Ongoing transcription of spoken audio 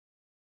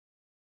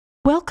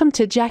Welcome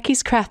to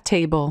Jackie's Craft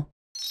Table.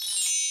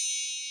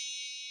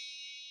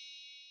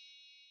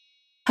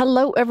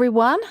 Hello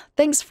everyone,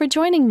 thanks for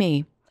joining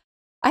me.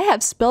 I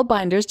have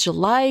Spellbinder's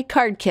July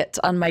card kit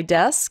on my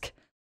desk.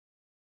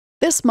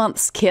 This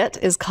month's kit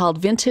is called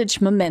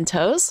Vintage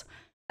Mementos,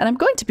 and I'm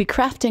going to be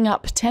crafting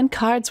up 10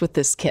 cards with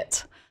this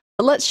kit.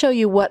 But let's show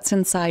you what's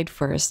inside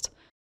first.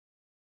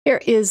 Here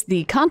is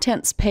the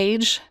contents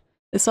page.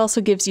 This also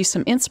gives you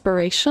some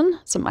inspiration,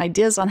 some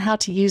ideas on how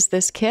to use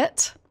this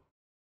kit.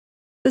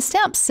 The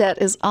stamp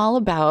set is all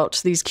about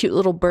these cute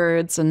little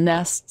birds and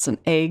nests and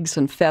eggs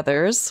and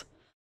feathers.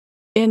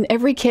 In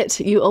every kit,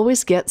 you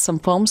always get some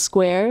foam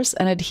squares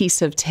and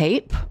adhesive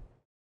tape.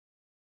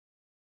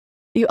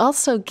 You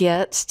also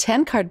get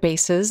 10 card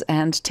bases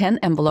and 10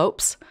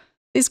 envelopes.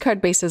 These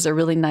card bases are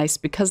really nice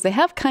because they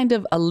have kind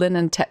of a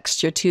linen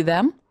texture to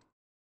them.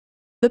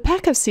 The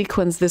pack of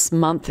sequins this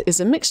month is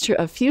a mixture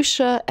of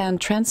fuchsia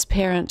and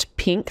transparent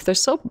pink. They're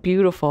so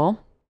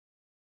beautiful.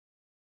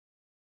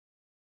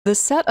 The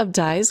set of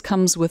dies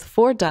comes with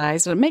 4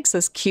 dies, and it makes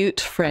this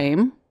cute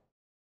frame.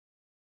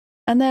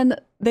 And then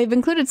they've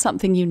included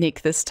something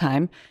unique this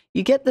time.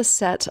 You get the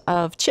set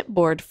of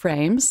chipboard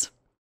frames.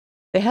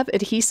 They have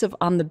adhesive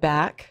on the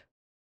back.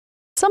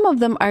 Some of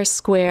them are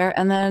square,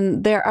 and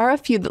then there are a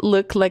few that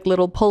look like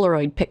little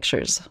Polaroid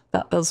pictures.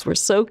 Thought those were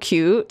so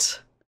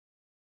cute.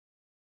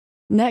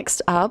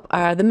 Next up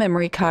are the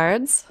memory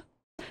cards.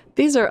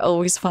 These are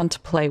always fun to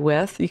play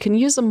with. You can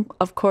use them,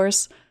 of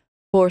course,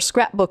 for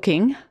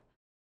scrapbooking,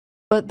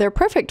 but they're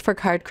perfect for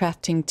card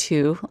crafting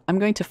too. I'm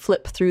going to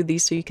flip through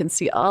these so you can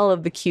see all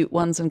of the cute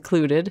ones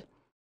included.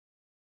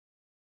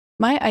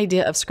 My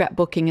idea of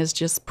scrapbooking is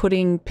just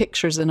putting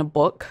pictures in a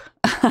book.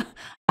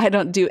 I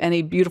don't do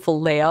any beautiful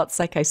layouts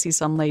like I see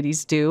some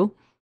ladies do.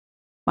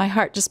 My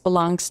heart just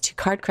belongs to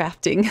card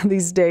crafting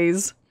these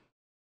days.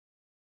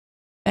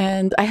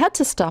 And I had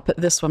to stop at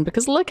this one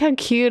because look how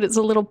cute, it's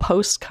a little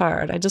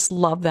postcard. I just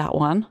love that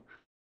one.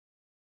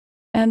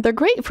 And they're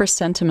great for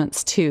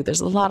sentiments too.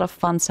 There's a lot of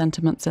fun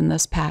sentiments in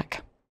this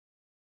pack.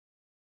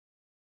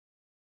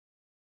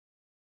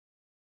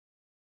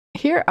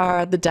 Here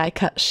are the die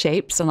cut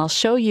shapes, and I'll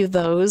show you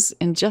those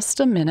in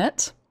just a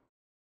minute.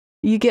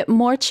 You get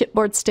more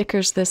chipboard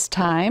stickers this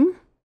time.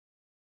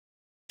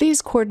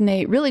 These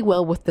coordinate really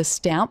well with the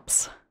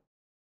stamps.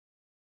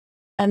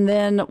 And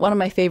then one of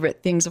my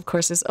favorite things, of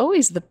course, is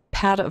always the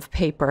pad of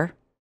paper.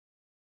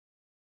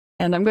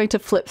 And I'm going to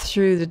flip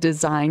through the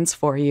designs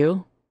for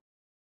you.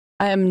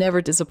 I am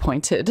never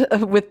disappointed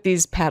with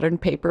these pattern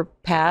paper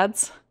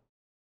pads.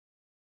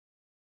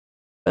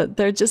 But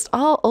they're just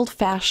all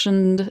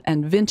old-fashioned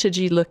and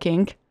vintagey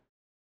looking.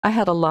 I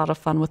had a lot of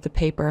fun with the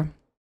paper.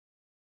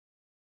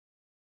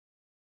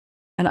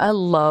 And I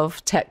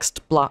love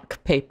text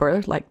block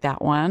paper like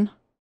that one.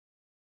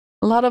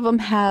 A lot of them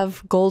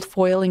have gold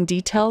foiling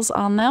details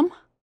on them.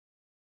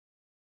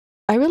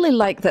 I really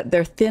like that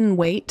they're thin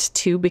weight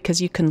too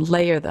because you can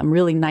layer them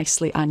really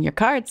nicely on your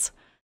cards.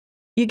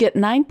 You get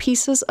 9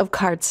 pieces of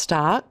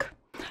cardstock.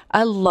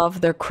 I love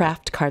their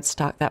craft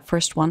cardstock, that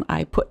first one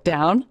I put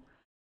down.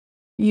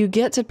 You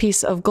get a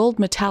piece of gold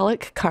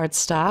metallic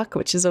cardstock,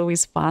 which is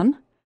always fun.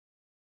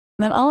 And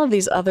then all of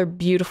these other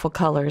beautiful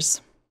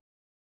colors.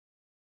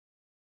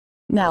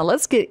 Now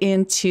let's get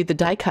into the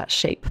die cut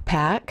shape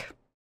pack.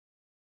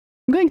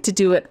 I'm going to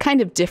do it kind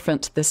of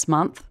different this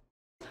month.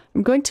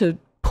 I'm going to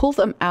pull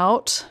them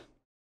out,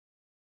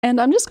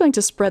 and I'm just going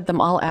to spread them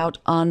all out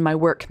on my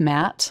work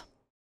mat.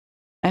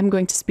 I'm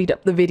going to speed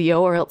up the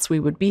video or else we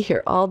would be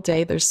here all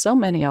day. There's so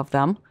many of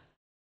them.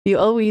 You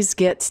always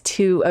get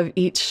 2 of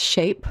each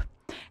shape.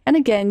 And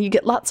again, you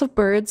get lots of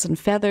birds and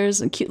feathers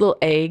and cute little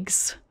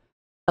eggs.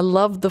 I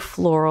love the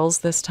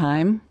florals this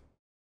time.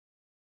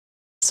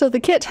 So the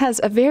kit has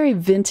a very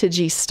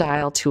vintagey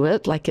style to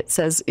it, like it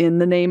says in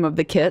the name of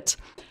the kit.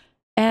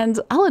 And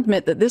I'll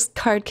admit that this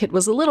card kit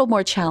was a little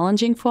more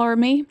challenging for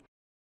me.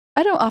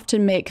 I don't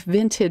often make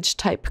vintage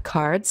type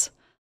cards,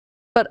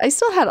 but I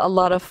still had a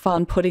lot of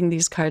fun putting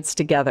these cards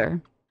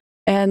together.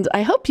 And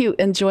I hope you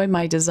enjoy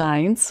my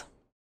designs.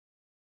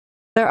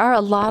 There are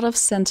a lot of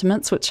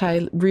sentiments which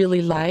I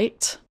really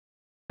liked.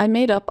 I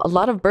made up a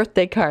lot of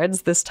birthday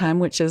cards this time,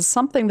 which is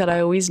something that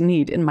I always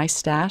need in my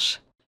stash.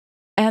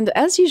 And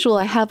as usual,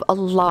 I have a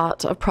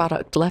lot of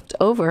product left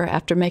over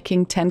after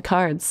making 10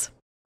 cards.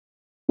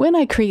 When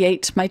I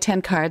create my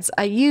 10 cards,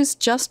 I use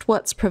just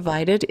what's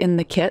provided in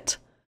the kit.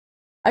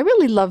 I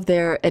really love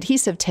their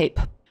adhesive tape,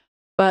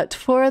 but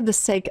for the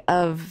sake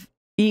of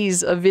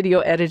ease of video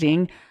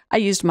editing, I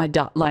used my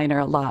dot liner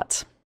a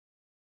lot.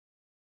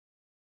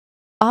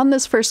 On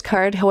this first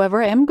card,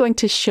 however, I am going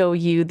to show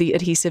you the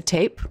adhesive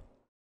tape.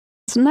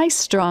 It's a nice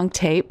strong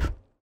tape,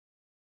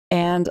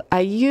 and I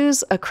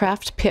use a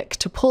craft pick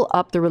to pull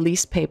up the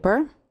release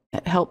paper.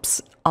 It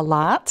helps a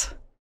lot.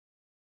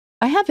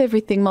 I have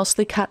everything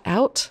mostly cut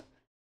out,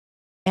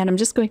 and I'm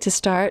just going to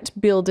start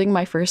building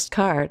my first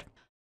card.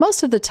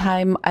 Most of the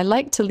time, I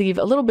like to leave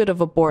a little bit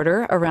of a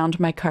border around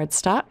my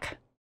cardstock.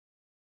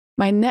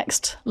 My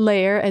next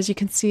layer, as you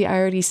can see, I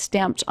already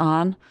stamped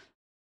on,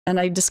 and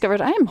I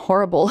discovered I am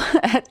horrible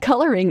at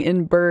coloring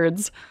in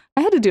birds. I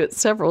I had to do it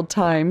several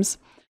times,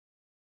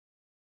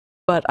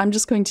 but I'm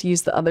just going to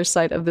use the other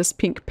side of this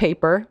pink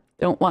paper.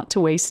 Don't want to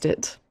waste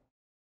it.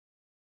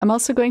 I'm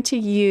also going to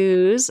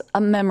use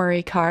a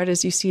memory card,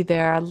 as you see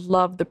there. I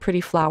love the pretty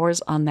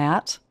flowers on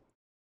that.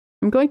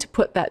 I'm going to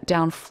put that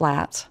down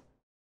flat.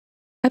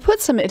 I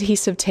put some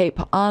adhesive tape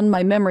on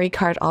my memory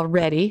card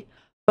already,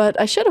 but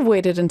I should have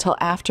waited until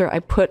after I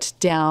put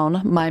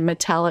down my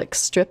metallic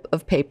strip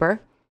of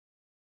paper.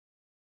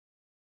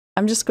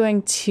 I'm just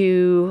going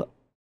to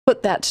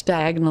put that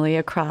diagonally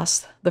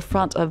across the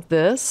front of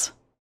this.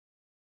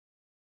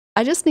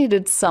 I just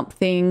needed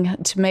something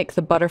to make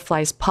the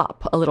butterflies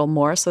pop a little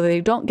more so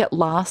they don't get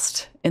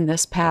lost in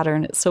this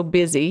pattern. It's so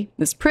busy.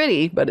 It's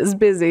pretty, but it's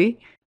busy.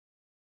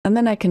 And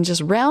then I can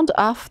just round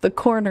off the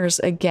corners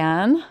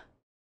again.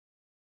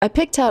 I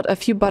picked out a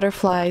few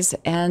butterflies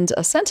and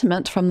a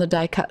sentiment from the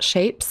die cut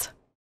shapes.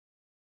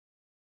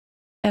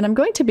 And I'm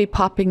going to be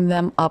popping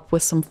them up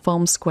with some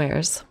foam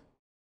squares.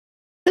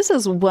 This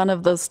is one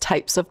of those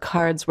types of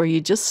cards where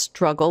you just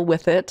struggle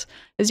with it.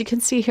 As you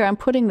can see here, I'm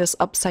putting this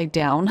upside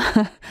down,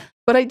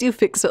 but I do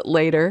fix it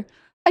later.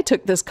 I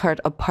took this card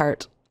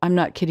apart, I'm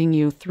not kidding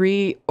you,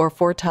 3 or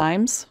 4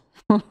 times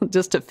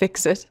just to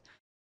fix it.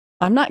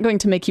 I'm not going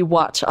to make you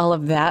watch all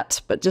of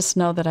that, but just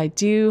know that I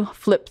do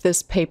flip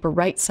this paper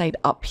right side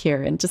up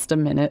here in just a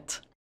minute.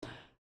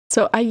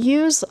 So I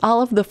use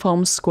all of the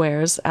foam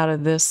squares out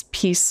of this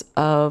piece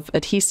of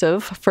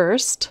adhesive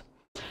first.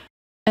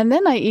 And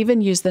then I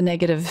even use the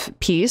negative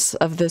piece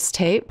of this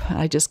tape.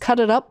 I just cut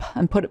it up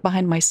and put it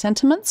behind my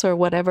sentiments or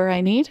whatever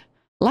I need.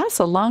 Lasts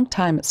a long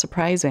time, it's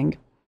surprising.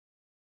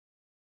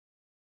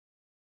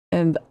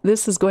 And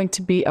this is going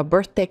to be a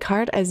birthday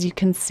card, as you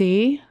can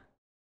see.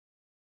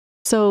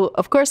 So,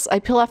 of course, I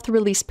peel off the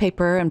release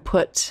paper and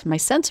put my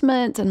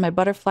sentiment and my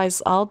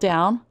butterflies all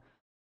down.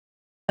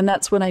 And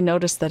that's when I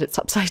notice that it's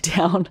upside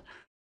down.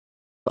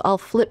 I'll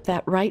flip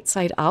that right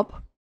side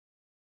up.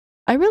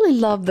 I really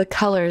love the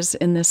colors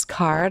in this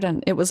card,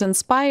 and it was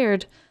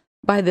inspired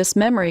by this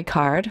memory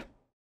card.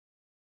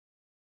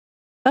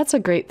 That's a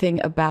great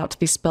thing about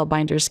these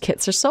Spellbinders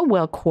kits. They're so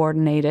well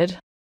coordinated.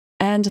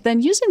 And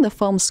then using the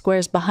foam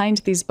squares behind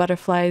these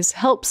butterflies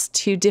helps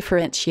to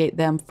differentiate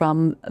them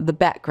from the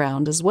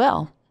background as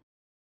well.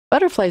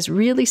 Butterflies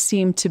really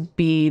seem to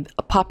be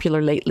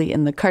popular lately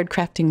in the card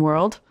crafting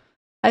world.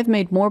 I've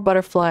made more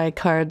butterfly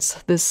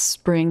cards this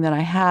spring than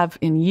I have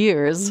in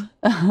years.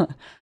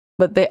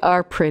 But they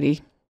are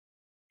pretty.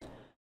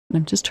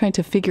 I'm just trying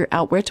to figure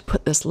out where to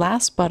put this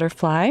last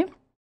butterfly.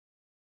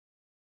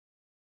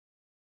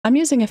 I'm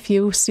using a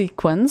few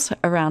sequins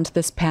around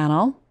this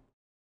panel.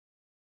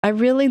 I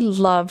really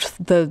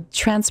loved the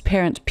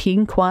transparent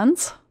pink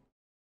ones.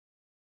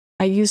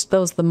 I used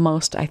those the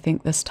most, I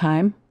think, this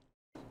time.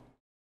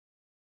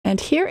 And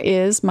here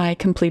is my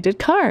completed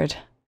card.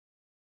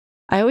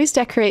 I always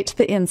decorate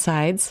the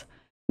insides.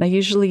 I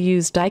usually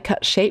use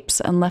die-cut shapes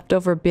and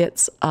leftover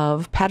bits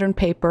of pattern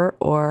paper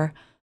or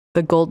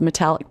the gold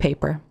metallic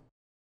paper.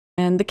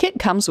 And the kit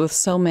comes with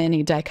so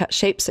many die-cut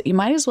shapes that you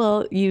might as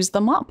well use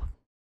them up.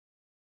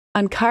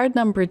 On card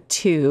number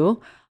 2,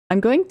 I'm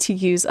going to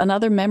use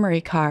another memory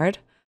card.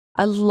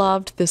 I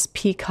loved this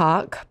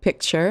peacock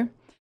picture,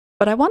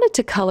 but I wanted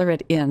to color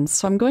it in,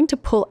 so I'm going to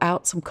pull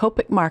out some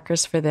Copic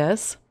markers for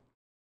this.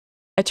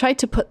 I tried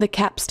to put the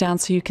caps down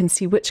so you can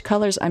see which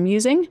colors I'm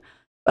using,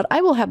 but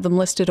I will have them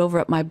listed over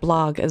at my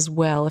blog as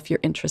well if you're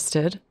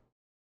interested.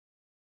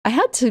 I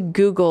had to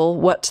Google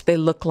what they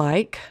look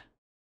like.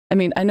 I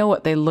mean, I know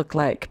what they look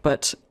like,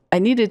 but I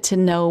needed to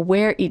know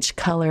where each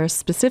color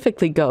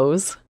specifically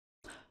goes.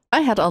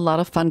 I had a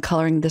lot of fun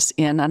coloring this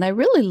in, and I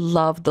really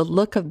love the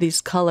look of these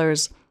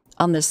colors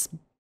on this,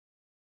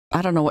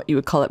 I don't know what you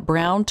would call it,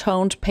 brown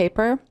toned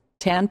paper,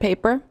 tan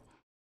paper.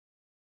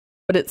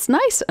 But it's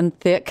nice and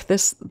thick,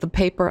 the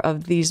paper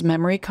of these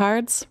memory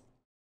cards.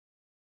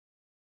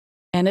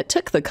 And it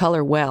took the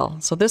color well,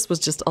 so this was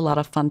just a lot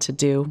of fun to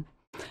do.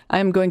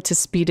 I'm going to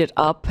speed it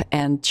up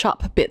and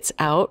chop bits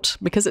out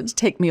because it'd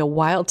take me a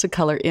while to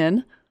color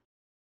in.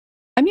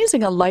 I'm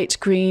using a light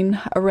green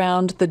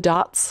around the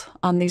dots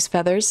on these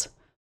feathers.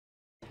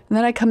 And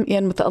then I come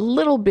in with a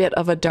little bit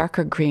of a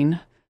darker green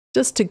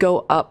just to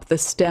go up the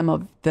stem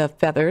of the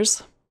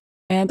feathers.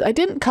 And I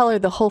didn't color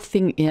the whole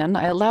thing in.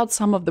 I allowed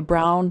some of the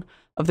brown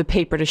of the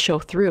paper to show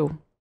through.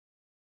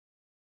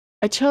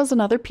 I chose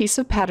another piece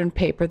of pattern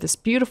paper, this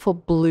beautiful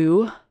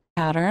blue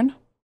pattern.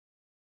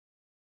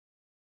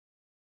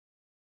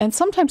 And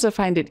sometimes I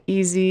find it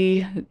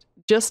easy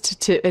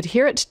just to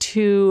adhere it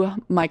to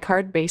my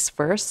card base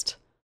first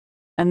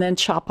and then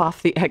chop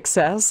off the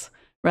excess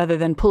rather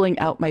than pulling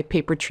out my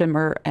paper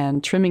trimmer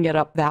and trimming it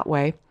up that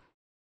way.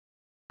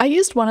 I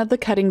used one of the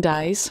cutting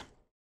dies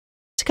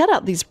to cut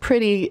out these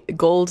pretty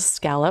gold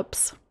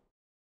scallops.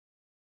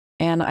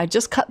 And I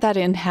just cut that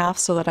in half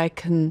so that I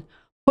can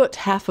put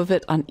half of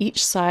it on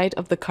each side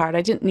of the card.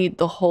 I didn't need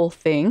the whole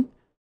thing.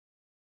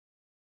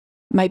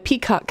 My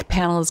peacock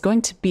panel is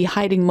going to be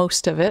hiding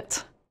most of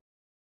it.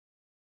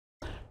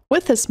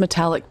 With this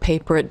metallic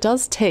paper, it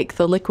does take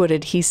the liquid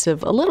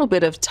adhesive a little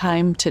bit of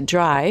time to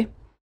dry.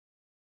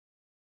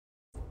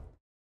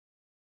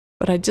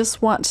 but I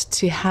just want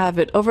to have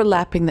it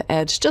overlapping the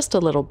edge just a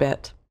little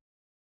bit.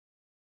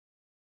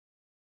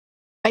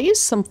 I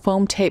used some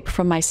foam tape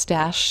from my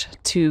stash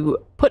to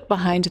put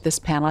behind this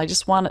panel. I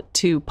just want it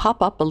to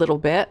pop up a little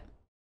bit.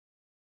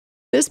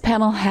 This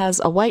panel has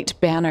a white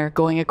banner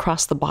going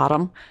across the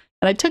bottom,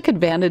 and I took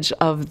advantage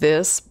of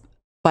this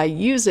by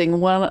using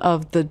one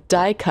of the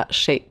die cut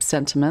shape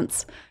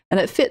sentiments, and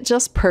it fit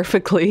just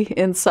perfectly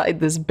inside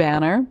this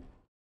banner.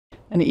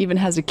 And it even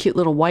has a cute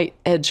little white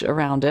edge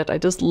around it. I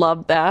just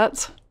love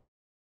that.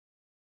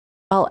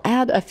 I'll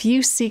add a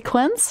few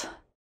sequins,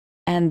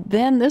 and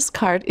then this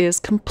card is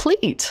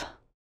complete.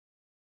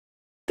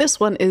 This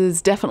one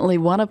is definitely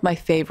one of my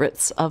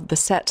favorites of the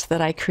set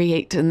that I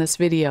create in this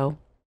video.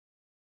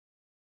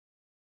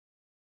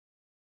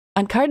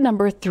 On card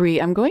number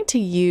 3, I'm going to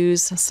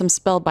use some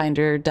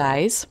Spellbinder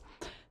dies.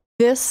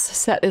 This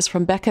set is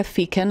from Becca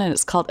Feekin, and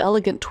it's called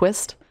Elegant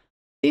Twist.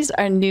 These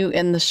are new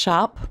in the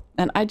shop,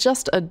 and I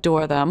just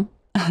adore them.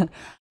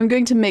 I'm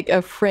going to make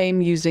a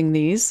frame using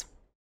these.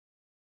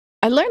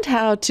 I learned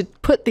how to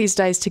put these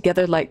dies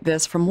together like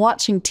this from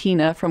watching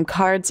Tina from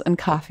Cards and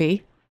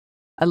Coffee.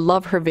 I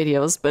love her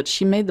videos, but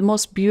she made the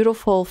most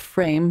beautiful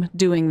frame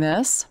doing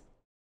this.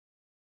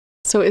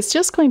 So it's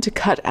just going to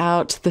cut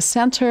out the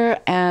center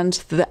and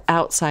the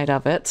outside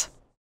of it.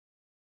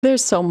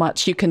 There's so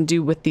much you can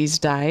do with these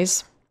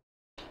dies.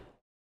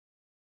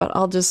 But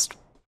I'll just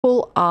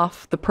pull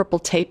off the purple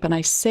tape, and I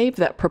save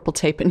that purple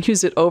tape and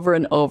use it over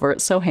and over.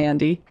 It's so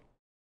handy.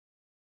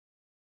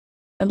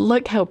 And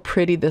look how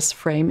pretty this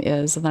frame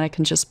is. And then I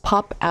can just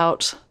pop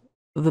out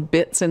the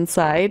bits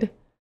inside.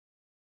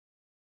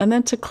 And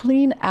then to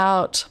clean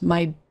out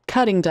my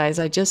cutting dies,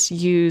 I just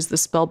use the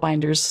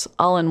Spellbinders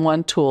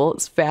all-in-one tool.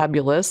 It's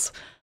fabulous.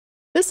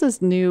 This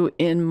is new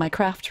in my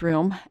craft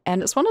room,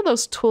 and it's one of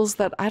those tools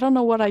that I don't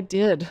know what I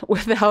did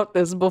without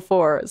this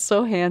before. It's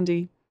so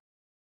handy.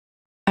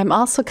 I'm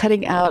also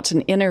cutting out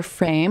an inner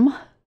frame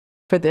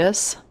for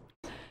this,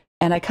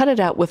 and I cut it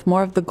out with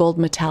more of the gold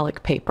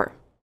metallic paper.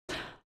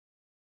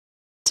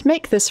 To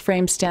make this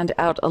frame stand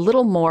out a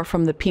little more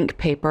from the pink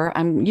paper,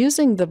 I'm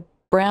using the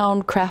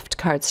brown craft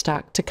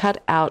cardstock to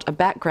cut out a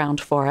background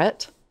for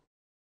it.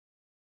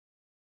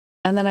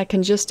 And then I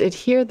can just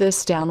adhere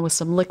this down with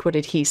some liquid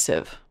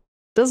adhesive.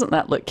 Doesn't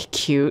that look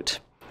cute?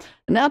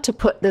 Now to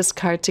put this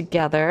card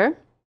together,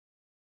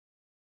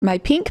 my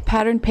pink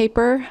pattern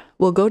paper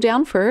will go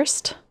down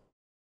first.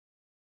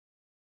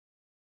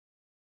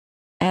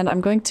 And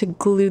I'm going to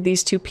glue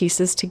these two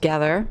pieces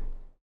together.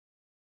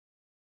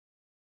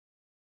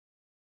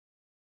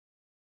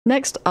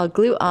 Next, I'll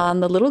glue on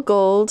the little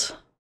gold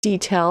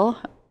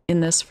detail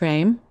in this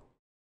frame.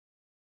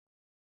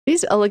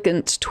 These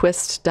Elegant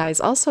Twist dies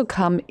also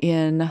come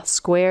in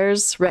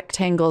squares,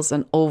 rectangles,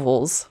 and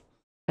ovals.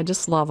 I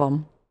just love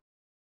them.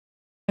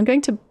 I'm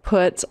going to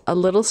put a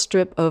little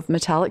strip of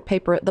metallic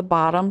paper at the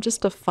bottom,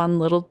 just a fun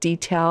little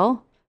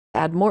detail,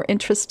 add more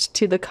interest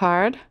to the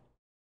card.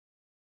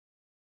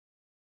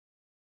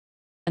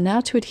 And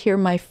now to adhere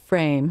my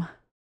frame.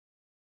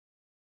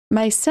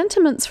 My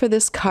sentiments for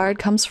this card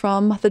comes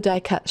from the die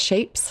cut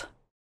shapes.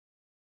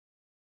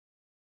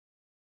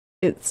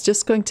 It's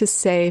just going to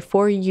say,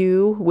 "For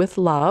you with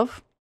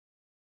love."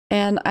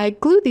 And I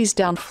glue these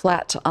down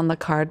flat on the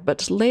card,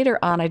 but later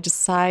on I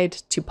decide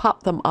to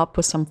pop them up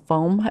with some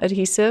foam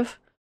adhesive.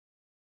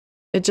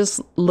 It just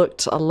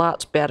looked a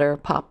lot better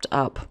popped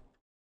up.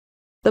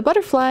 The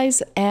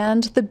butterflies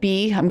and the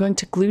bee I'm going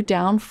to glue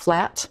down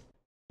flat.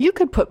 You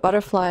could put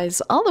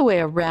butterflies all the way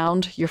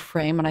around your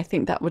frame, and I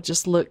think that would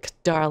just look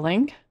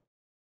darling.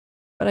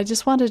 But I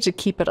just wanted to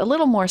keep it a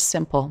little more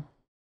simple.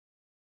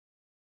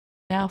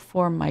 Now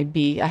for my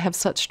bee. I have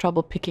such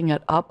trouble picking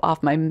it up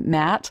off my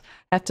mat.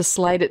 I have to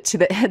slide it to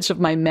the edge of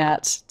my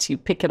mat to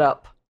pick it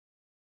up.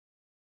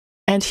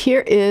 And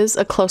here is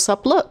a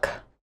close-up look.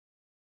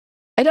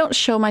 I don't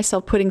show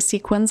myself putting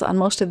sequins on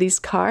most of these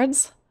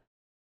cards,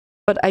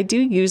 but I do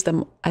use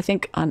them, I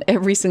think, on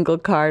every single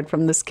card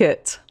from this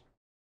kit.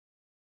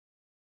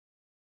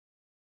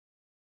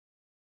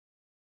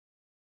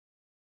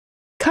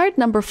 Card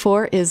number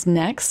 4 is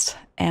next,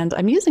 and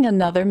I'm using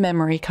another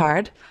memory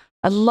card.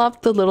 I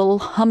love the little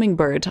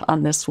hummingbird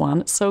on this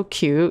one. It's so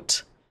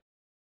cute.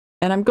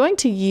 And I'm going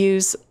to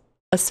use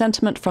a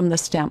sentiment from the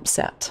stamp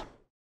set.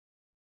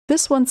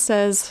 This one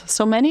says,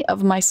 "So many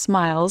of my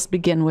smiles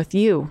begin with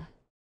you."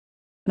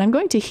 And I'm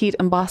going to heat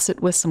emboss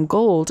it with some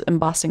gold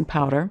embossing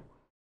powder.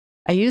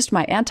 I used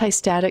my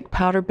anti-static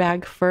powder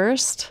bag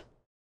first.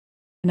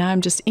 Now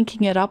I'm just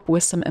inking it up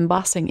with some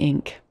embossing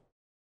ink.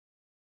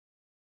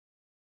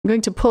 I'm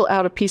going to pull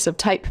out a piece of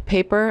type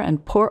paper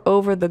and pour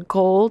over the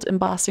gold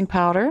embossing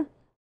powder.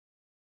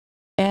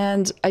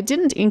 And I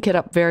didn't ink it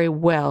up very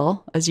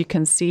well. As you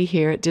can see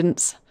here, it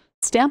didn't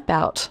stamp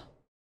out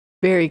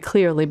very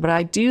clearly, but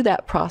I do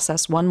that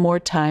process one more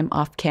time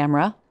off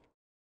camera.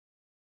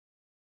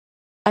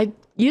 I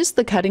used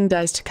the cutting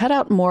dies to cut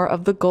out more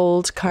of the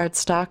gold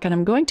cardstock, and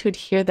I'm going to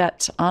adhere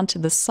that onto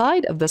the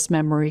side of this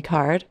memory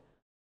card.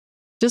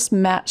 Just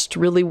matched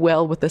really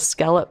well with the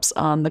scallops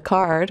on the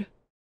card.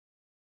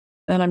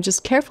 And I'm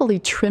just carefully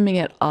trimming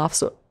it off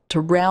so it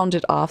to round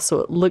it off so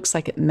it looks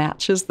like it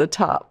matches the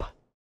top.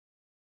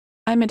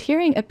 I'm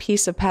adhering a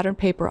piece of pattern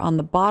paper on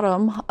the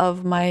bottom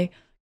of my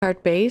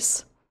card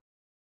base,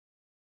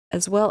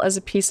 as well as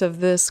a piece of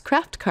this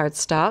craft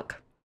cardstock.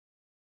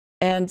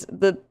 And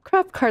the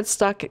craft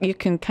cardstock you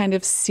can kind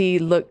of see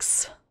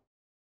looks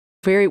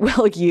very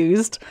well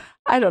used.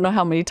 I don't know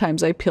how many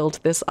times I peeled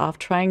this off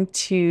trying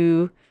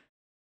to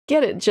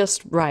get it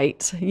just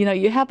right. You know,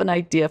 you have an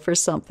idea for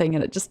something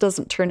and it just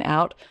doesn't turn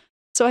out.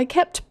 So I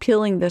kept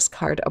peeling this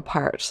card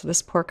apart,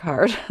 this poor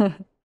card.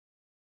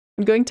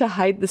 I'm going to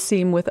hide the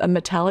seam with a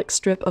metallic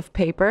strip of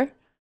paper.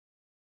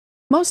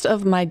 Most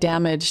of my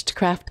damaged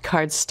craft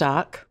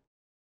cardstock,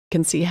 you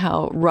can see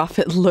how rough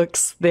it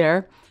looks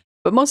there,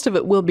 but most of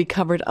it will be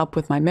covered up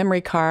with my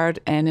memory card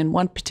and in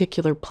one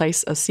particular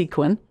place a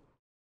sequin.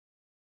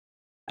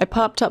 I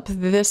popped up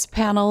this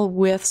panel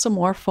with some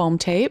more foam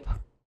tape.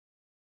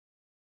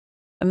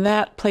 And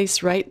that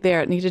place right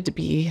there, it needed to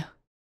be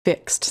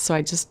fixed. So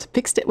I just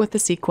fixed it with the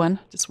sequin.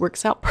 Just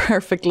works out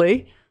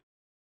perfectly.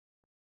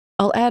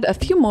 I'll add a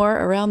few more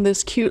around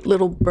this cute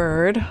little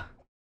bird.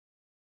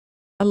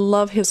 I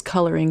love his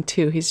coloring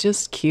too. He's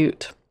just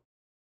cute.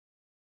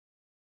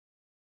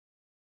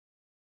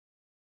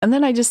 And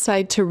then I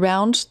decide to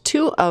round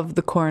two of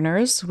the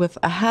corners with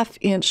a 1/2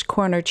 inch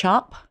corner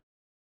chop.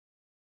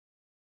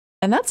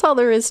 And that's all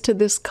there is to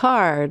this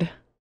card.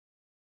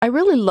 I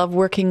really love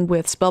working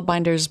with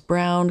Spellbinder's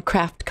brown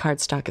craft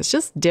cardstock. It's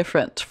just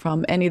different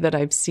from any that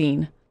I've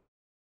seen.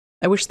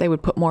 I wish they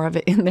would put more of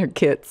it in their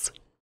kits.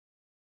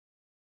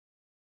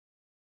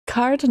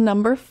 Card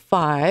number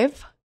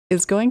 5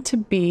 is going to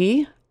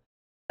be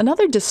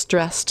another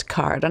distressed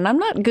card. And I'm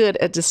not good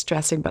at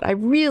distressing, but I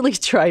really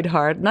tried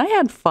hard and I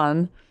had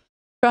fun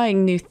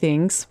trying new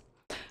things.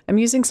 I'm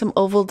using some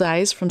oval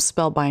dies from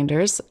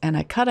Spellbinders and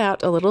I cut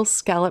out a little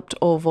scalloped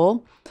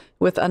oval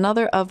with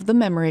another of the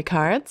memory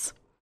cards.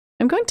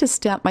 I'm going to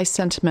stamp my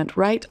sentiment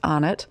right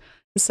on it.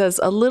 It says,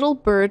 "A little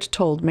bird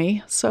told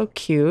me." So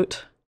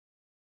cute.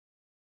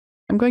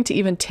 I'm going to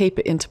even tape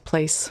it into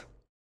place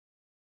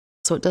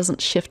so it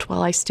doesn't shift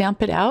while I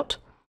stamp it out.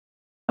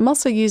 I'm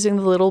also using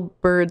the little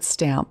bird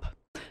stamp.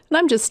 And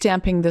I'm just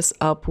stamping this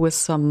up with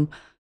some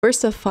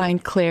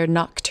VersaFine Clair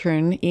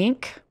Nocturne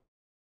ink.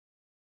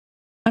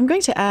 I'm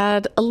going to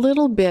add a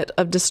little bit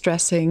of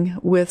distressing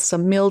with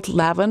some milled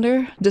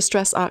lavender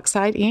Distress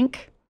Oxide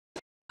ink.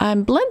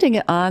 I'm blending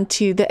it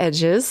onto the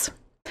edges.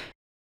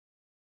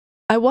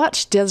 I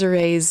watched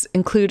Desiree's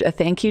Include a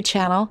Thank You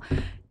channel,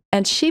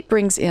 and she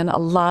brings in a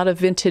lot of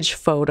vintage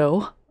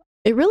photo.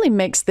 It really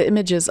makes the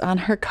images on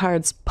her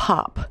cards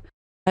pop.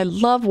 I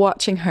love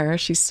watching her.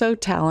 She's so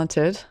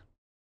talented.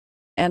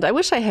 And I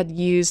wish I had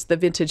used the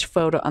vintage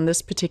photo on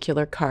this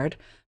particular card.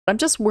 I'm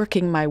just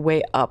working my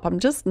way up. I'm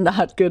just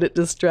not good at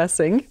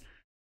distressing.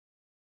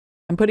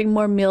 I'm putting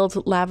more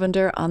milled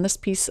lavender on this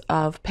piece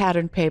of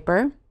pattern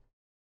paper.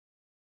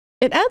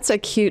 It adds a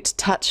cute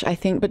touch, I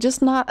think, but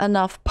just not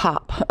enough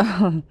pop.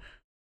 And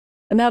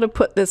now to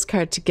put this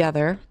card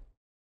together,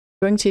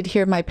 I'm going to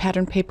adhere my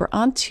pattern paper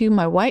onto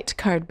my white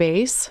card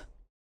base.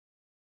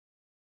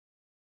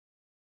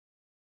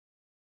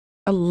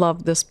 I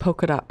love this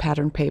polka dot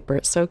pattern paper.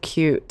 It's so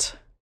cute.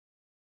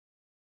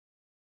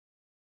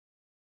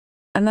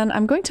 And then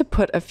I'm going to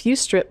put a few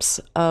strips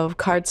of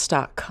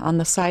cardstock on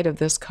the side of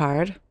this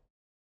card.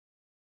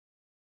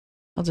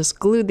 I'll just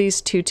glue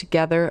these two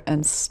together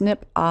and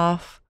snip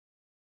off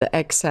the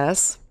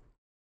excess.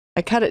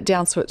 I cut it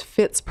down so it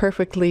fits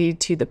perfectly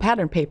to the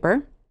pattern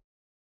paper.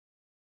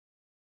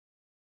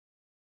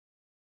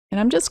 And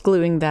I'm just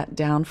gluing that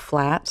down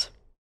flat.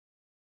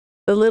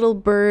 The little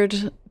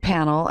bird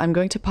panel, I'm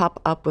going to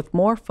pop up with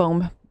more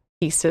foam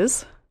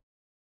pieces.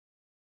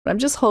 I'm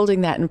just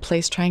holding that in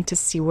place, trying to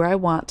see where I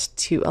want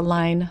to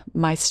align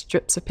my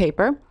strips of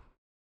paper.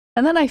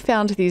 And then I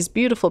found these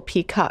beautiful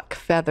peacock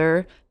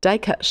feather die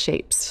cut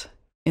shapes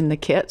in the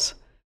kit,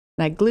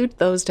 and I glued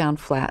those down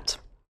flat.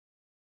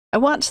 I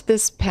want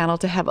this panel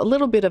to have a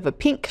little bit of a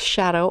pink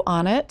shadow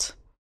on it,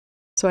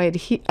 so I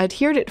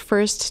adhered it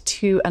first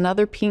to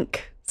another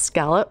pink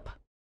scallop,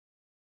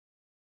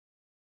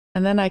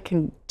 and then I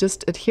can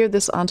just adhere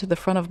this onto the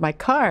front of my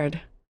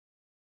card.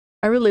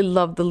 I really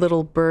love the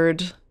little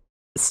bird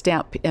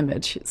stamp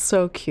image. It's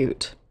so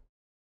cute.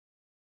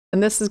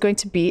 And this is going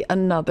to be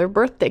another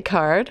birthday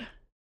card.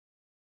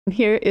 And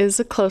here is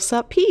a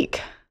close-up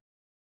peek.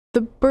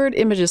 The bird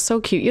image is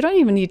so cute. You don't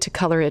even need to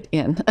color it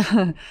in.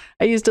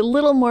 I used a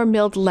little more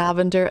milled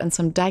lavender and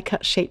some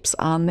die-cut shapes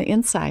on the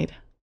inside.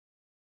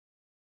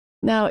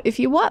 Now, if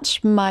you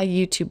watch my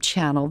YouTube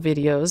channel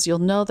videos, you'll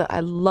know that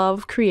I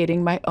love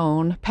creating my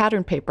own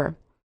pattern paper.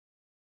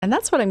 And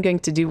that's what I'm going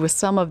to do with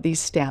some of these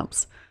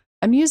stamps.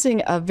 I'm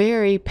using a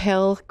very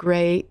pale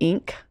gray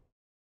ink.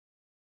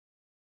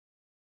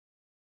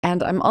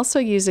 And I'm also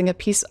using a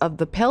piece of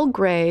the pale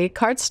gray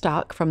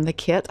cardstock from the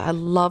kit. I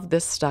love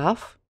this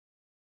stuff.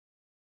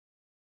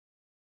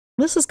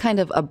 This is kind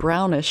of a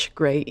brownish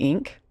gray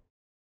ink.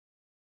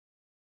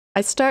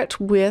 I start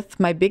with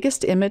my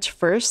biggest image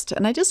first,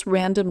 and I just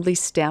randomly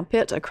stamp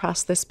it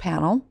across this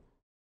panel.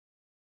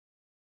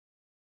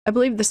 I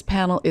believe this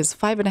panel is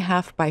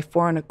 5.5 by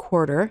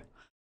 4.25,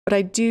 but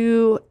I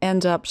do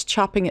end up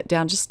chopping it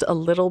down just a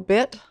little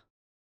bit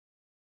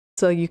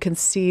so you can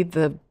see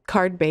the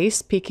card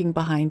base peeking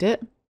behind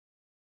it.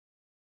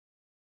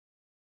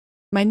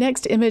 My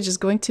next image is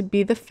going to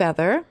be the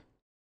feather.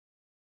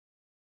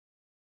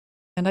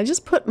 And I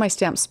just put my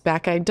stamps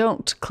back. I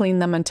don't clean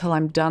them until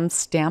I'm done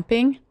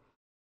stamping,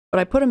 but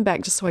I put them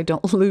back just so I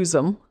don't lose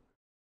them.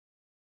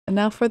 And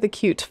now for the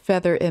cute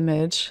feather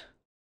image.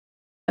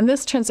 And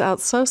this turns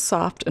out so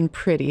soft and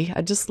pretty.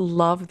 I just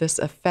love this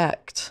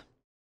effect.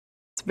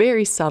 It's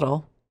very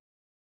subtle.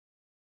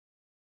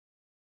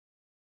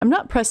 I'm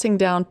not pressing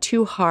down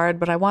too hard,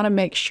 but I want to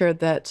make sure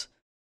that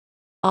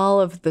all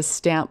of the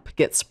stamp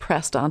gets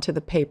pressed onto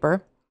the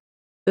paper.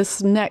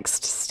 This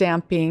next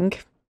stamping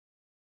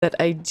that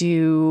I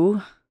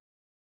do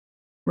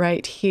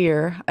right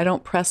here, I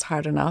don't press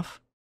hard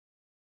enough.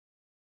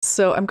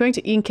 So I'm going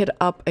to ink it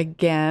up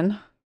again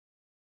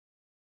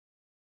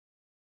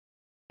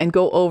and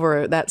go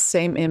over that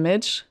same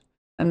image.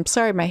 I'm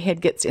sorry my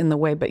head gets in the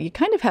way, but you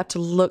kind of have to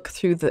look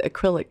through the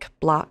acrylic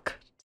block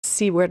to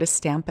see where to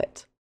stamp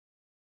it.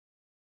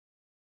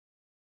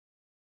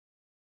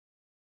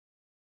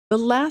 The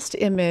last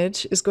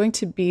image is going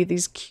to be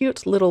these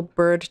cute little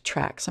bird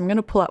tracks. I'm going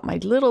to pull out my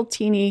little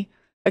teeny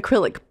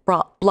acrylic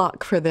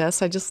block for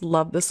this. I just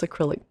love this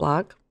acrylic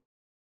block.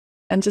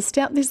 And to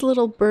stamp these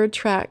little bird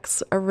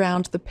tracks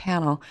around the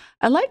panel.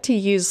 I like to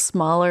use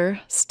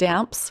smaller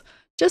stamps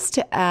just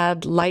to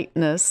add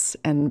lightness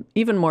and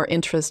even more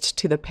interest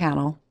to the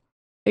panel.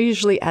 I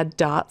usually add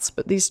dots,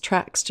 but these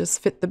tracks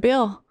just fit the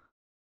bill.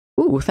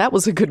 Ooh, that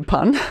was a good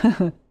pun.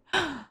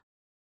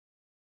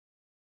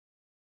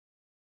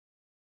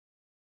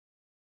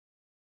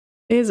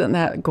 Isn't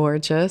that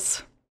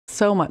gorgeous?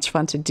 So much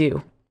fun to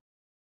do.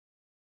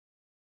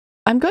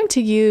 I'm going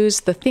to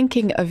use the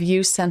Thinking of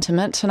You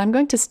sentiment, and I'm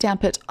going to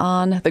stamp it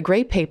on the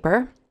gray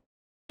paper.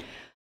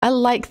 I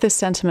like this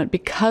sentiment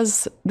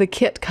because the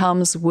kit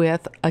comes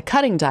with a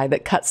cutting die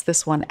that cuts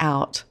this one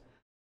out.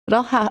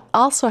 It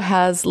also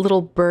has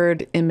little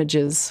bird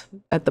images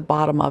at the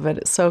bottom of it.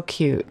 It's so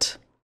cute.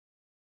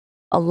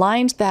 I'll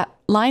line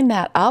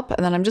that up,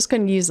 and then I'm just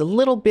going to use a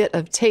little bit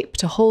of tape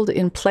to hold it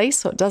in place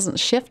so it doesn't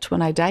shift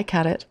when I die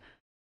cut it.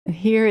 And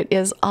here it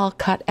is all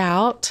cut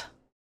out.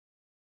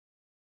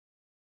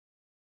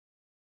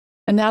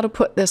 And now to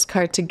put this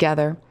card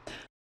together.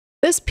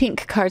 This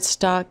pink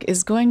cardstock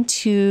is going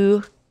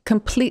to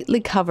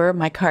completely cover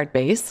my card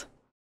base.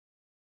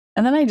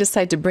 And then I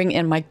decide to bring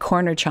in my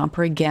corner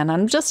chomper again.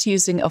 I'm just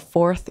using a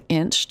 1/4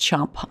 inch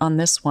chomp on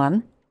this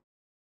one.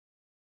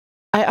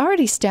 I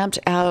already stamped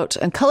out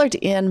and colored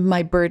in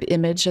my bird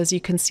image, as you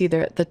can see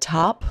there at the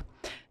top.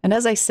 And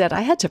as I said,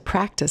 I had to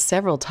practice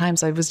several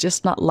times. I was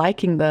just not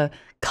liking the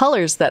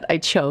colors that I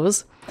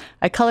chose.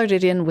 I colored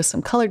it in with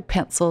some colored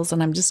pencils,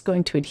 and I'm just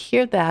going to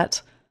adhere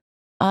that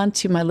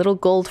onto my little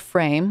gold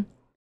frame.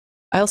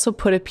 I also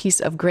put a piece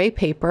of gray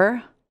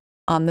paper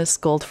on this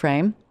gold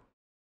frame,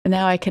 and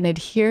now I can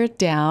adhere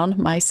down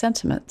my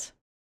sentiment.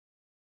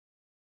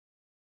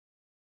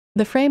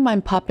 The frame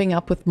I'm popping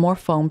up with more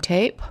foam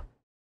tape.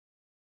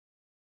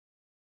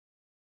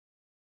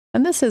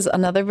 And this is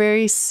another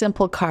very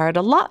simple card.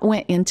 A lot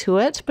went into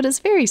it, but it's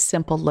very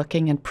simple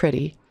looking and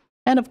pretty.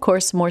 And of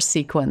course, more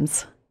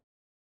sequins.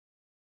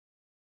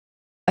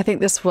 I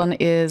think this one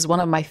is one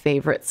of my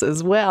favorites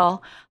as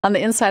well. On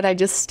the inside, I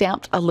just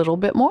stamped a little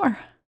bit more.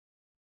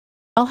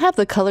 I'll have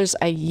the colors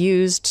I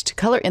used to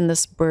color in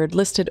this bird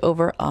listed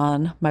over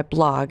on my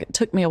blog. It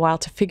took me a while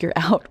to figure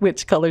out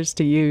which colors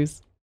to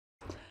use.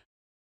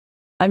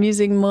 I'm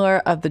using more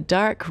of the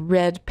dark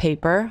red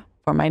paper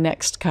for my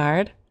next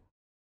card.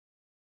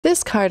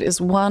 This card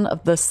is one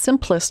of the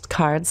simplest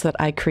cards that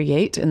I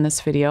create in this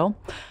video,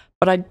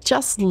 but I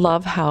just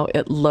love how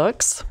it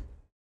looks.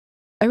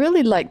 I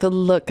really like the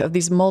look of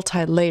these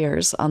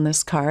multi-layers on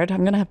this card. I'm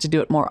going to have to do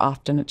it more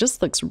often. It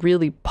just looks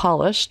really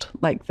polished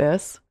like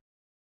this.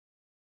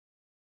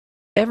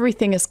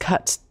 Everything is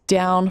cut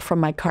down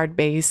from my card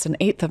base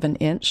 1/8 of an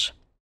inch.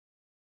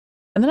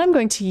 And then I'm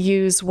going to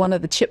use one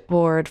of the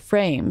chipboard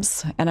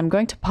frames, and I'm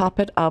going to pop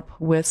it up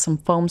with some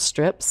foam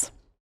strips.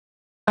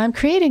 I'm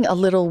creating a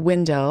little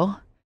window,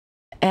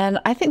 and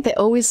I think they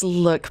always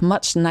look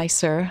much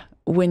nicer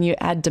when you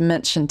add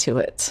dimension to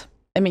it.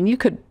 I mean, you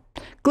could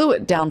glue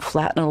it down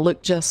flat and it'll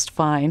look just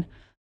fine,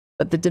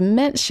 but the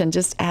dimension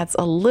just adds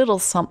a little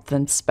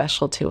something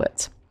special to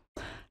it.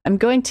 I'm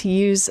going to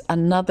use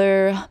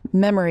another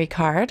memory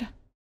card,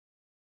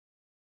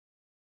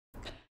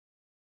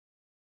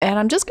 and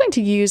I'm just going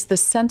to use the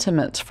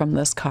sentiment from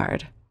this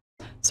card.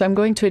 So I'm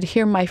going to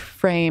adhere my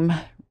frame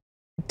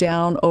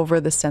down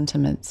over the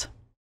sentiment.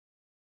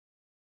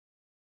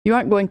 You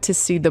aren't going to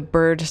see the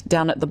bird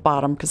down at the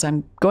bottom because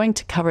I'm going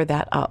to cover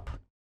that up.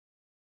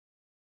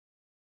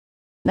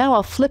 Now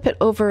I'll flip it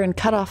over and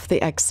cut off the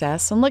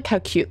excess, and look how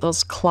cute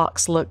those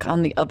clocks look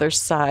on the other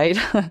side.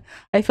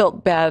 I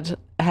felt bad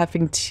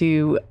having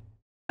to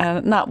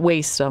not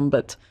waste them,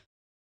 but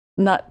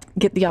not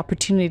get the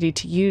opportunity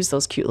to use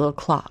those cute little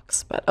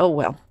clocks. But oh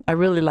well, I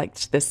really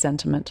liked this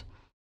sentiment.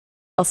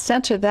 I'll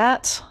center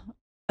that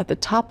at the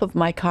top of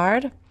my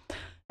card.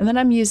 And then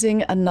I'm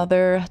using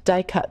another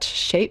die cut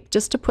shape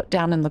just to put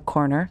down in the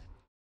corner.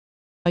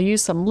 I'll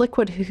use some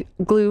liquid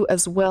glue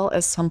as well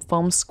as some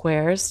foam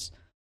squares.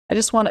 I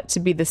just want it to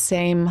be the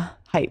same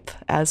height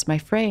as my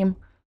frame.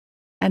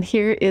 And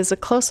here is a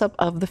close-up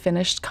of the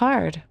finished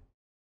card.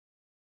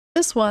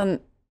 This one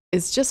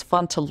is just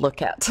fun to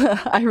look at.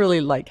 I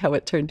really like how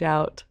it turned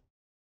out.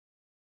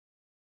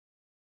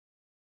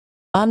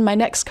 On my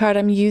next card,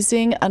 I'm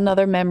using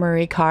another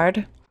memory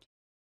card.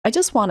 I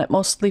just want it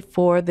mostly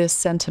for this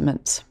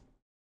sentiment.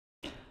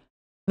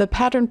 The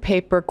pattern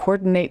paper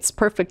coordinates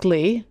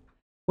perfectly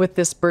with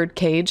this bird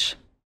cage,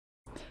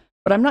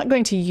 but I'm not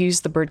going to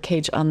use the bird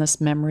cage on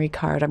this memory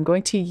card. I'm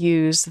going to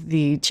use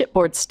the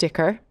chipboard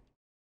sticker.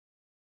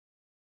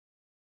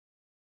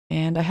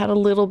 And I had a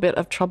little bit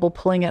of trouble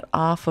pulling it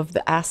off of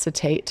the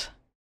acetate,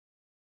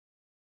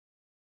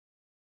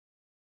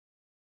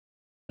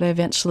 but I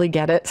eventually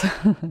get it.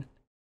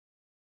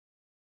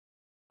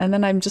 And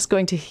then I'm just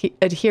going to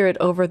adhere it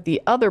over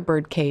the other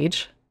bird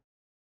cage.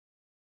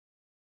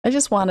 I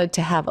just wanted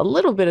to have a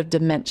little bit of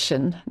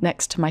dimension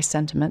next to my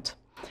sentiment.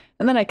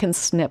 And then I can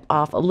snip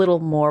off a little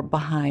more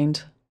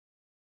behind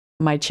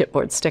my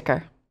chipboard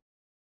sticker.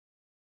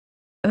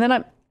 And then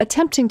I'm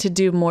attempting to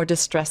do more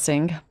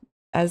distressing.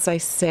 As I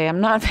say,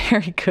 I'm not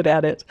very good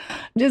at it.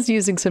 I'm just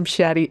using some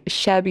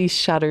shabby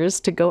shutters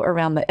to go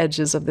around the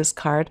edges of this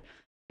card.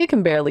 You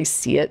can barely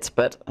see it,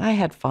 but I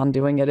had fun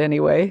doing it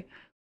anyway.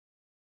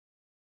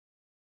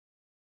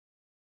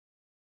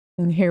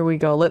 And here we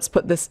go. Let's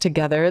put this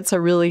together. It's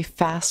a really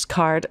fast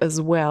card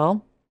as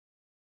well.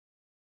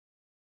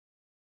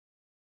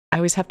 I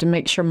always have to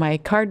make sure my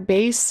card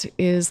base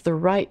is the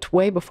right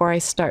way before I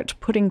start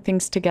putting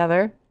things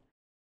together.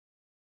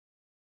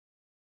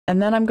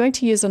 And then I'm going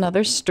to use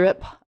another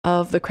strip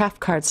of the craft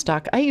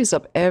cardstock. I use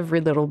up every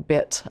little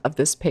bit of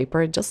this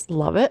paper. I just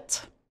love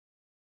it.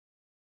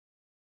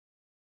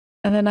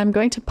 And then I'm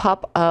going to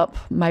pop up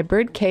my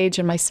bird cage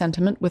and my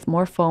sentiment with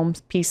more foam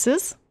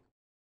pieces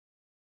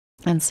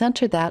and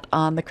center that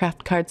on the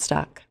craft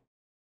cardstock.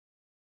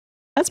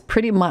 That's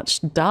pretty much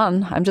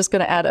done. I'm just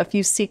going to add a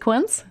few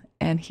sequins,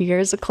 and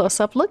here's a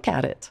close-up look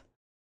at it.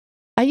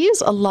 I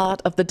use a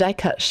lot of the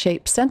die-cut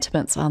shape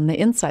sentiments on the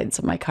insides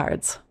of my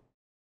cards.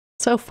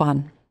 So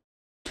fun.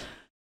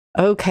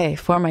 Okay,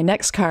 for my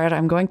next card,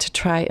 I'm going to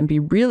try and be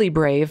really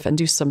brave and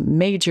do some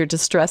major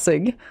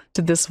distressing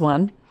to this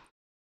one.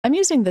 I'm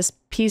using this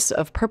piece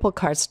of purple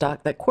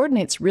cardstock that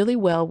coordinates really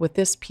well with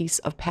this piece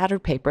of pattern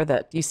paper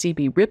that you see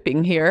me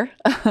ripping here.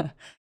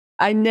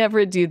 I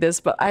never do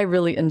this, but I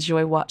really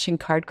enjoy watching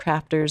card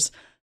crafters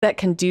that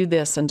can do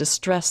this and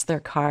distress their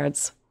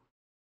cards.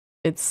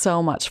 It's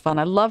so much fun.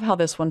 I love how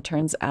this one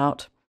turns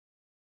out.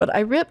 But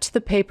I ripped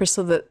the paper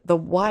so that the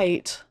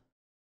white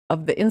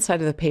of the inside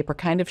of the paper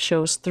kind of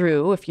shows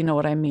through, if you know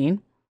what I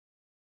mean.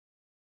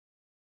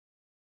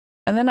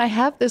 And then I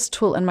have this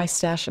tool in my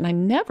stash, and I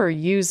never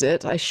use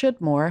it. I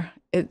should more.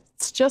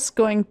 It's just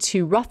going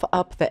to rough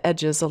up the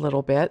edges a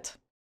little bit.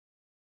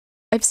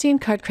 I've seen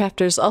card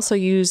crafters also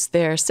use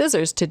their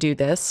scissors to do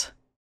this.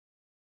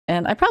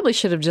 And I probably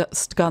should have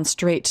just gone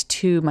straight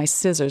to my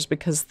scissors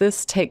because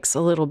this takes a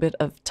little bit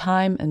of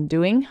time and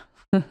doing.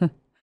 And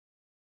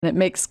it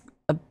makes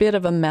a bit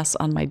of a mess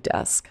on my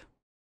desk.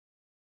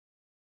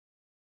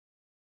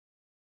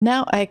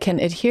 Now I can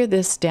adhere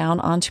this down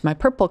onto my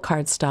purple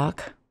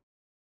cardstock.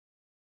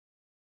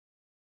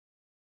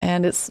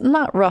 And it's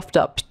not roughed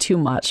up too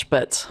much,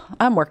 but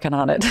I'm working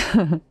on it.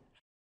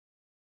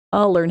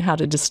 I'll learn how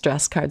to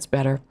distress cards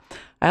better.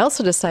 I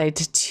also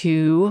decided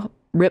to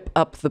rip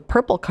up the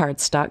purple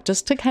cardstock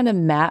just to kind of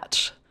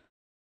match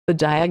the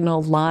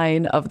diagonal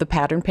line of the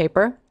pattern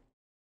paper.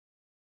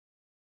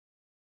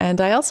 And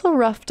I also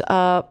roughed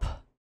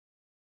up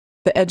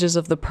the edges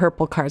of the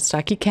purple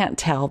cardstock. You can't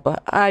tell,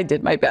 but I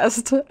did my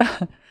best.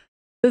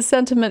 The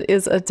sentiment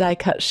is a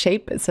die-cut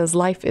shape. It says,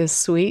 "Life is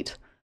sweet."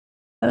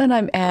 And then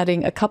I'm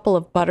adding a couple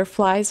of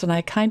butterflies, and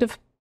I kind of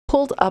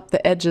pulled up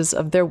the edges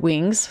of their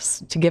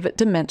wings to give it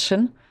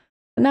dimension.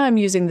 And now I'm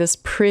using this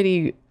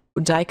pretty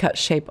die-cut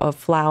shape of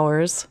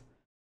flowers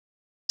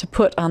to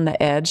put on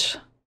the edge.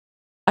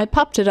 I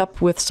popped it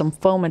up with some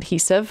foam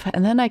adhesive,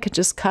 and then I could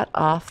just cut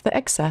off the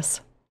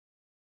excess.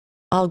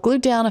 I'll glue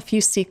down a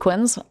few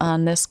sequins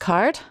on this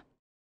card.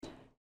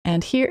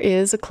 And here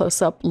is a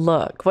close-up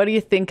look. What do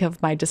you think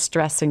of my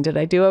distressing? Did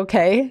I do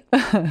okay?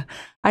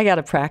 I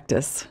gotta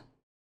practice.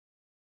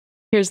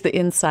 Here's the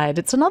inside.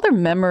 It's another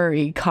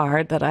memory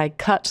card that I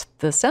cut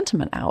the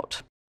sentiment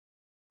out.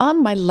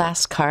 On my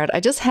last card, I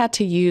just had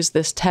to use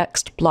this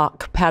text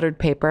block patterned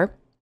paper.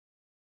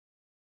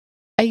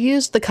 I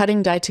used the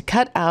cutting die to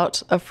cut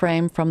out a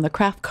frame from the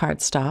craft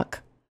cardstock.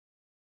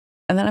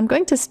 And then I'm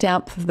going to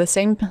stamp the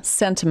same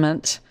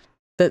sentiment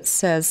that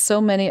says,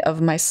 "So many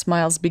of my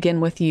smiles begin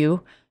with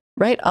you,"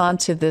 right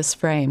onto this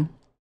frame.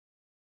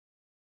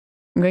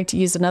 I'm going to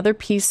use another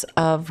piece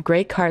of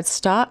gray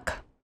cardstock.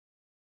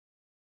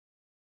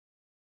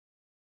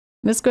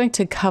 It's going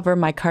to cover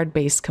my card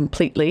base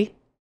completely.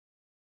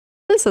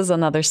 This is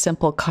another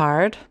simple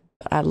card,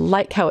 I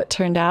like how it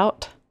turned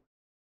out.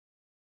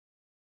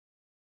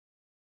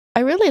 I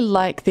really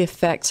like the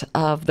effect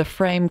of the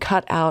frame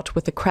cut out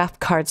with the craft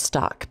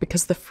cardstock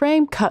because the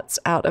frame cuts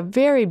out a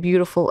very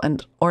beautiful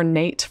and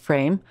ornate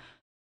frame,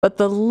 but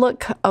the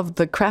look of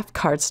the craft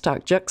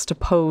cardstock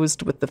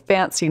juxtaposed with the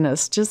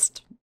fanciness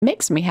just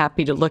makes me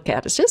happy to look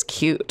at. It's just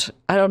cute.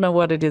 I don't know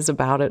what it is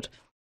about it.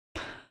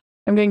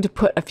 I'm going to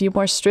put a few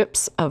more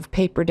strips of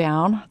paper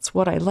down. It's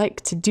what I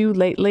like to do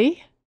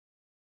lately.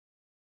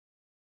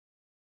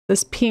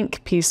 This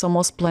pink piece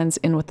almost blends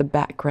in with the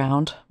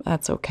background.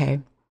 That's okay.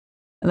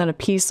 And then a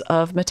piece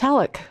of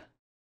metallic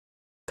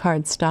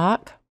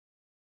cardstock.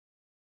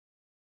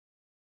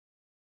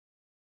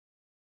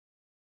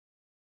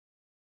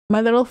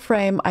 My little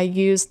frame, I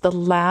used the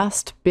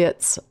last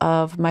bits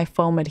of my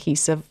foam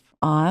adhesive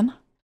on.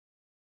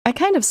 I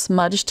kind of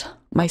smudged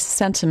my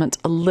sentiment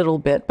a little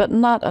bit, but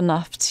not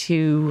enough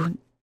to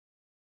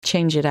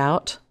change it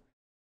out.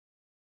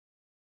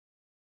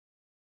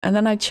 And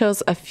then I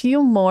chose a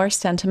few more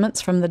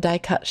sentiments from the die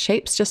cut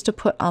shapes just to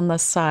put on the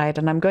side,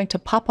 and I'm going to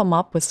pop them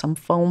up with some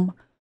foam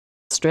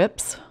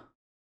strips.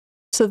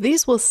 So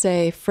these will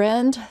say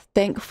friend,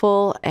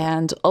 thankful,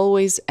 and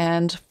always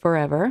and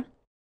forever.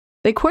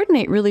 They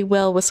coordinate really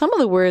well with some of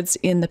the words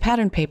in the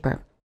pattern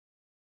paper.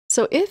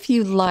 So if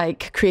you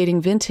like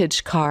creating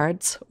vintage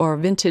cards or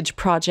vintage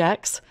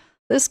projects,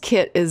 this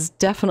kit is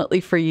definitely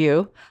for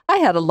you. I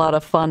had a lot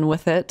of fun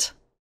with it.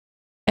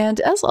 And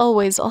as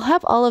always, I'll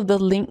have all of the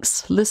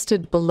links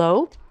listed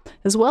below,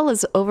 as well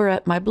as over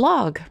at my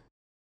blog.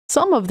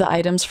 Some of the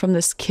items from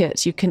this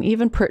kit you can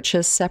even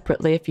purchase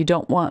separately if you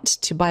don't want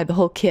to buy the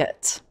whole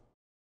kit.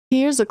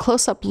 Here's a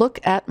close-up look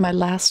at my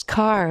last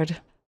card.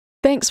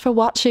 Thanks for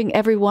watching,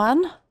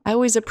 everyone. I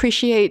always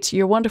appreciate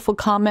your wonderful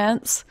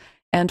comments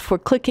and for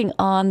clicking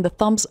on the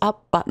thumbs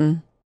up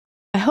button.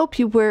 I hope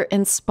you were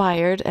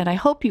inspired, and I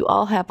hope you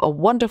all have a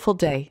wonderful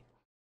day.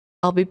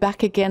 I'll be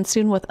back again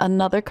soon with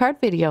another card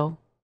video.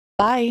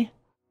 Bye!